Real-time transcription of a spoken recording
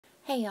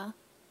Hey y'all,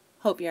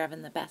 hope you're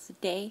having the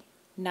best day,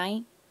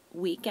 night,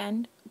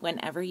 weekend,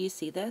 whenever you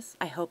see this.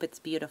 I hope it's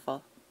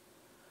beautiful.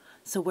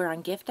 So we're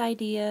on gift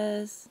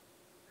ideas.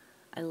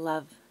 I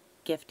love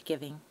gift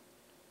giving.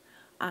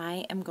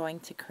 I am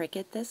going to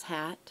Cricut this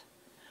hat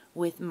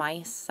with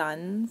my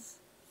son's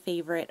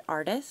favorite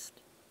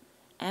artist,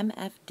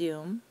 MF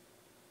Doom.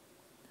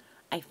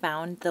 I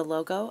found the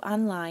logo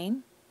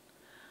online.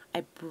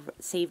 I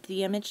saved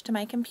the image to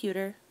my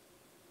computer.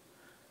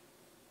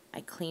 I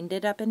cleaned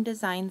it up in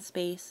Design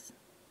Space,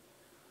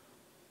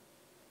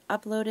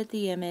 uploaded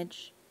the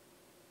image,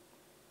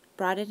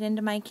 brought it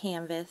into my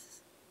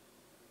canvas.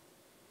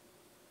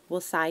 We'll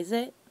size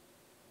it.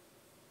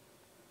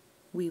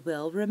 We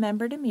will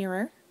remember to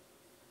mirror.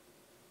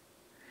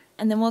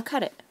 And then we'll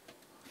cut it.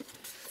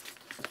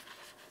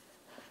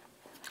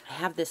 I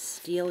have this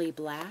steely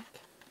black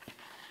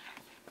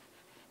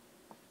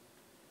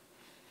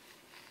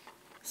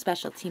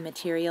Specialty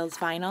Materials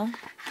vinyl,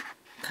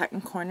 Cut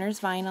and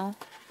Corners vinyl.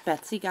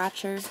 Betsy got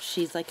her.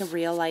 She's like a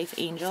real-life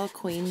angel,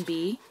 Queen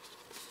Bee.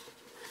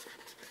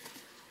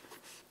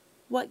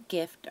 What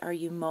gift are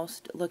you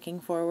most looking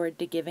forward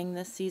to giving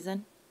this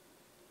season?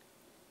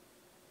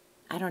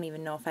 I don't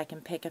even know if I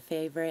can pick a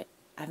favorite.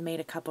 I've made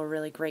a couple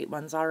really great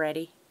ones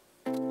already.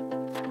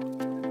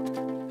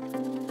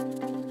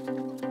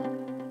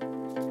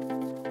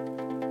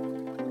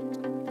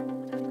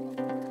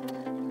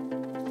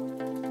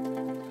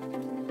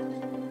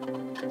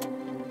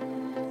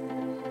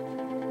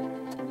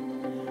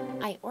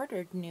 I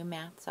ordered new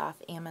mats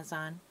off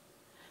Amazon.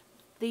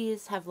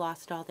 These have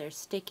lost all their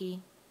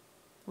sticky.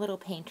 Little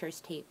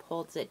painter's tape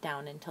holds it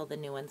down until the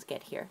new ones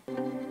get here.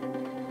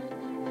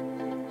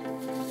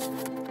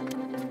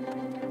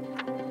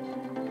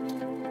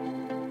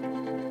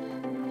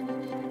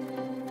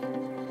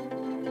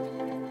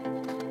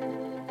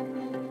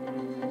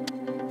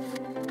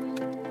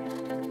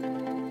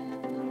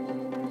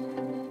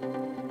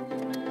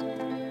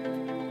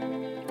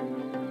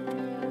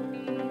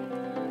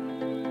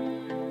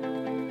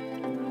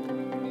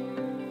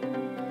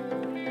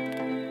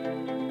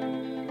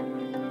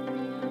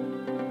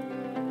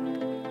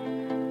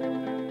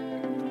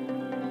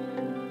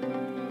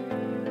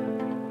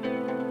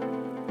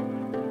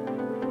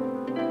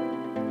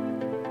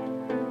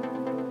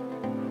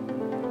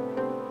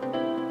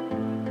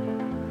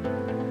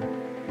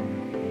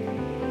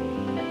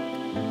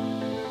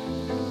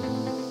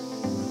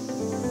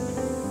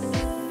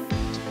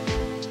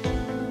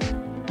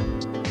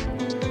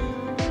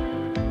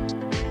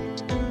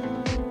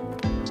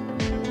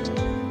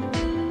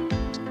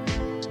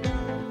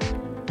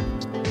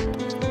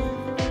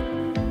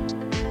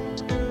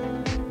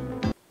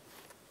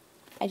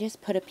 I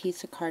just put a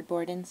piece of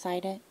cardboard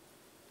inside it,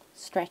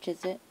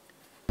 stretches it.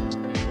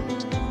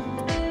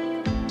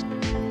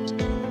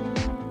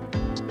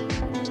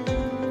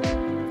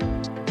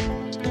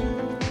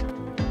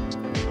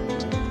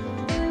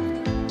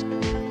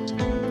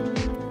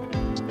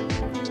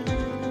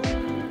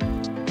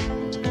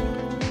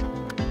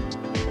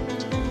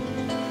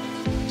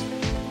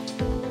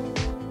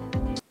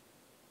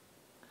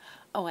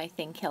 Oh, I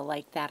think he'll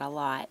like that a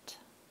lot.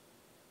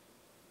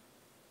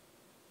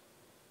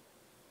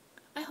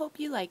 I hope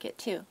you like it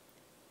too.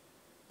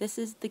 This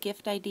is the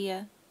gift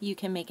idea. You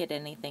can make it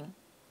anything.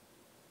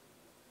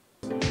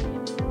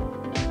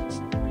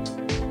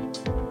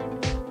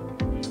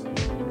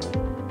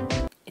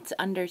 It's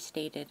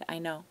understated, I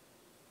know.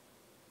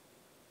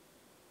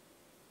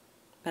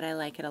 But I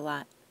like it a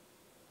lot.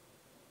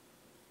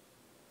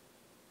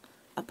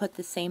 I'll put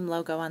the same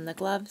logo on the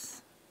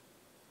gloves.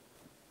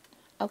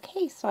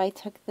 Okay, so I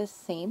took this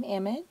same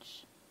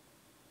image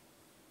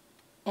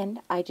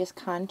and I just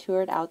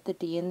contoured out the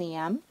D and the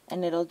M,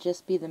 and it'll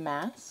just be the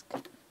mask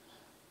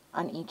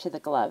on each of the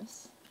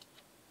gloves.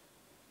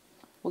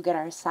 We'll get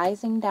our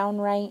sizing down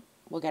right,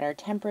 we'll get our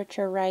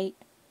temperature right.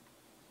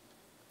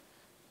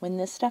 When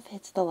this stuff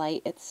hits the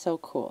light, it's so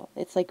cool.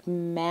 It's like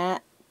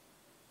matte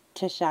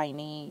to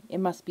shiny. It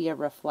must be a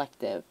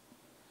reflective.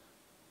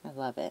 I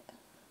love it.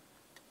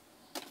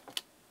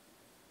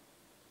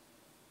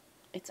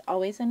 It's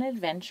always an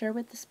adventure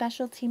with the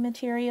specialty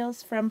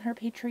materials from her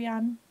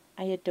Patreon.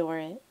 I adore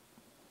it.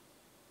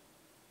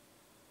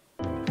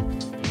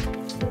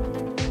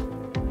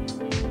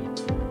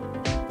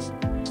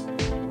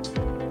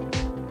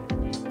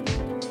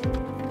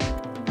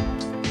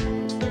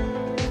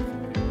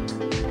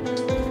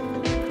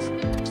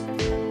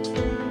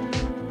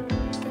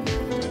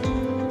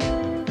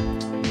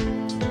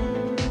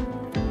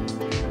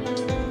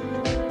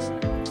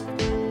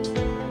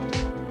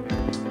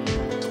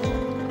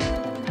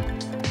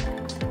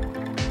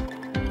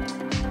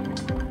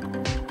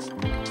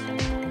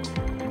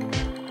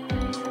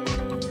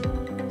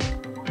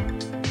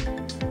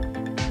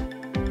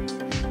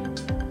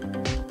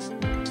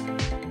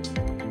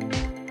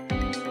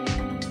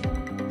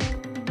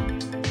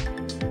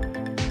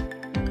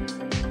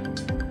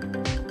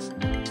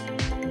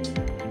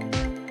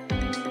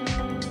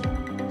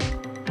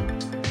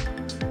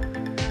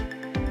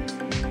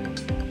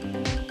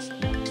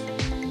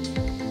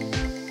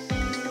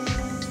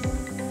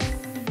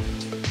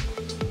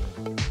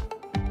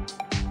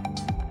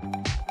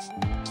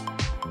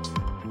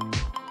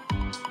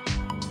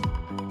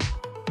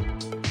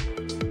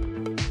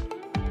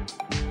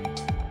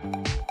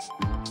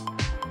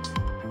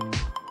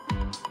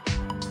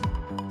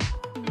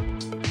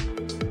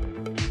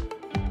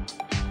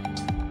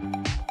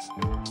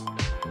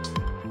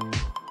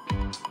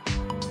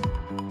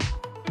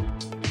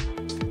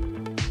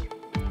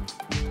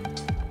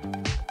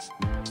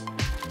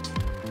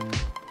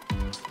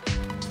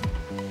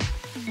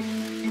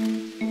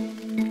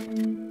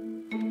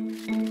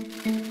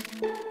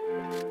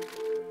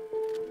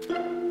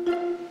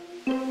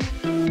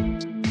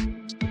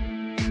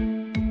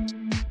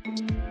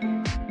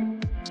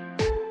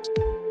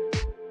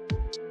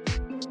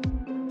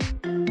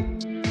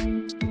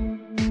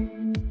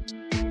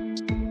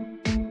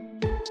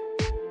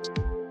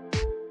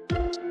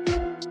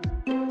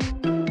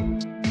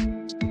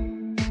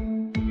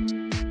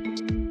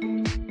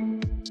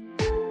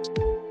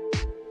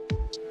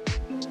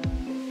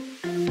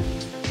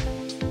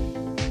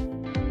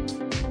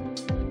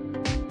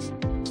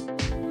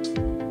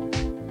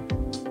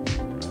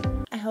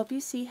 hope you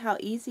see how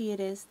easy it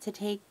is to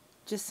take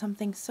just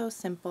something so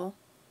simple.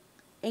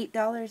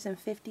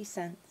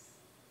 $8.50.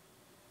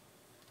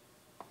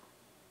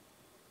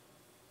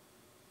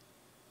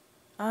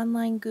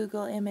 Online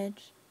Google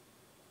image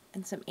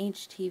and some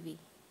HTV.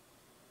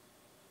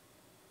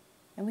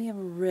 And we have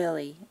a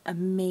really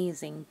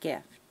amazing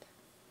gift.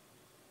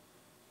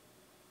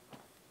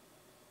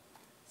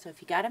 So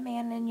if you got a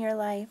man in your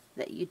life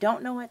that you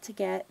don't know what to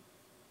get,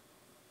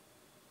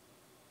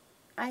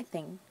 I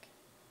think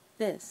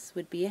this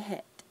would be a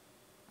hit.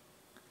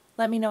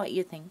 Let me know what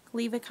you think.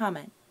 Leave a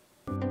comment.